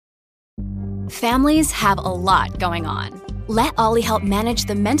Families have a lot going on. Let Ollie help manage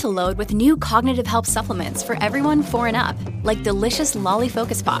the mental load with new cognitive help supplements for everyone 4 and up, like delicious Lolly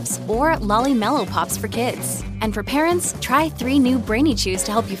Focus Pops or Lolly Mellow Pops for kids. And for parents, try 3 new Brainy Chews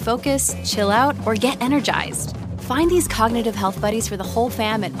to help you focus, chill out, or get energized. Find these cognitive health buddies for the whole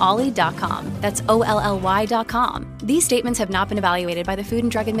fam at ollie.com. That's OLLY.com. These statements have not been evaluated by the Food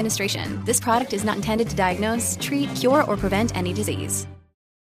and Drug Administration. This product is not intended to diagnose, treat, cure, or prevent any disease.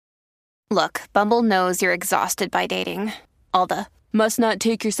 Look, Bumble knows you're exhausted by dating. All the, must not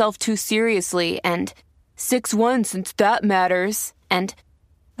take yourself too seriously, and 6'1" since that matters, and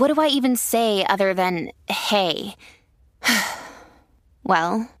what do I even say other than, hey?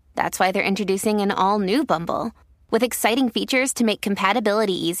 Well, that's why they're introducing an all-new Bumble, with exciting features to make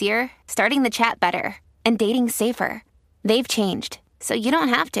compatibility easier, starting the chat better, and dating safer. They've changed, so you don't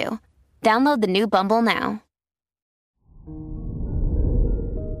have to. Download the new Bumble now.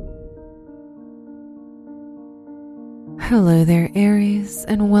 Hello there, Aries,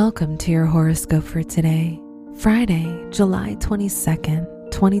 and welcome to your horoscope for today, Friday, July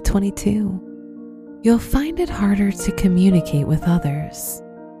 22nd, 2022. You'll find it harder to communicate with others.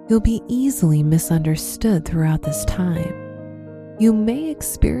 You'll be easily misunderstood throughout this time. You may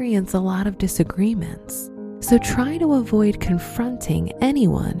experience a lot of disagreements, so try to avoid confronting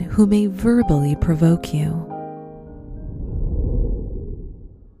anyone who may verbally provoke you.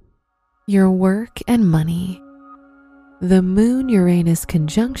 Your work and money. The Moon-Uranus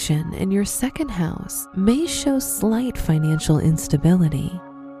conjunction in your second house may show slight financial instability.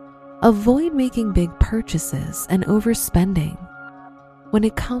 Avoid making big purchases and overspending. When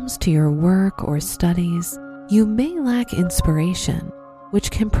it comes to your work or studies, you may lack inspiration, which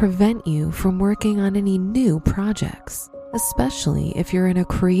can prevent you from working on any new projects, especially if you're in a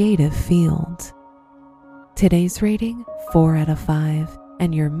creative field. Today's rating, 4 out of 5,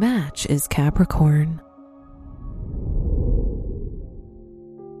 and your match is Capricorn.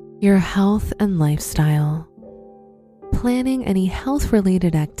 Your health and lifestyle. Planning any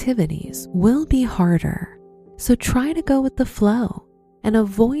health-related activities will be harder, so try to go with the flow and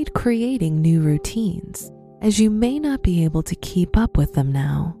avoid creating new routines, as you may not be able to keep up with them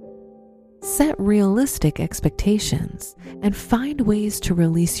now. Set realistic expectations and find ways to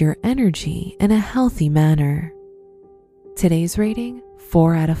release your energy in a healthy manner. Today's rating,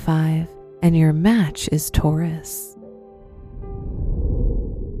 4 out of 5, and your match is Taurus.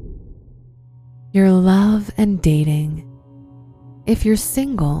 Your love and dating. If you're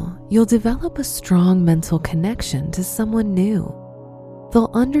single, you'll develop a strong mental connection to someone new.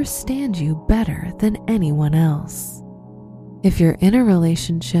 They'll understand you better than anyone else. If you're in a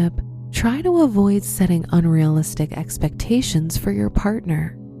relationship, try to avoid setting unrealistic expectations for your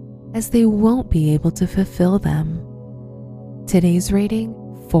partner, as they won't be able to fulfill them. Today's rating,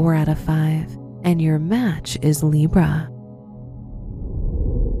 4 out of 5, and your match is Libra.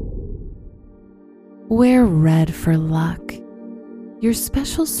 Wear red for luck. Your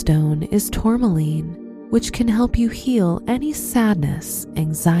special stone is tourmaline, which can help you heal any sadness,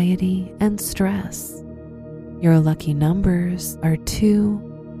 anxiety, and stress. Your lucky numbers are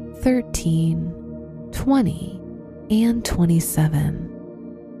 2, 13, 20, and 27.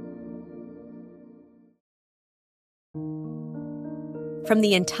 From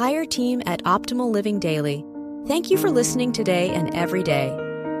the entire team at Optimal Living Daily, thank you for listening today and every day.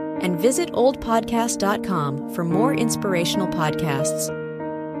 And visit oldpodcast.com for more inspirational podcasts.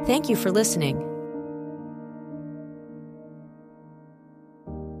 Thank you for listening.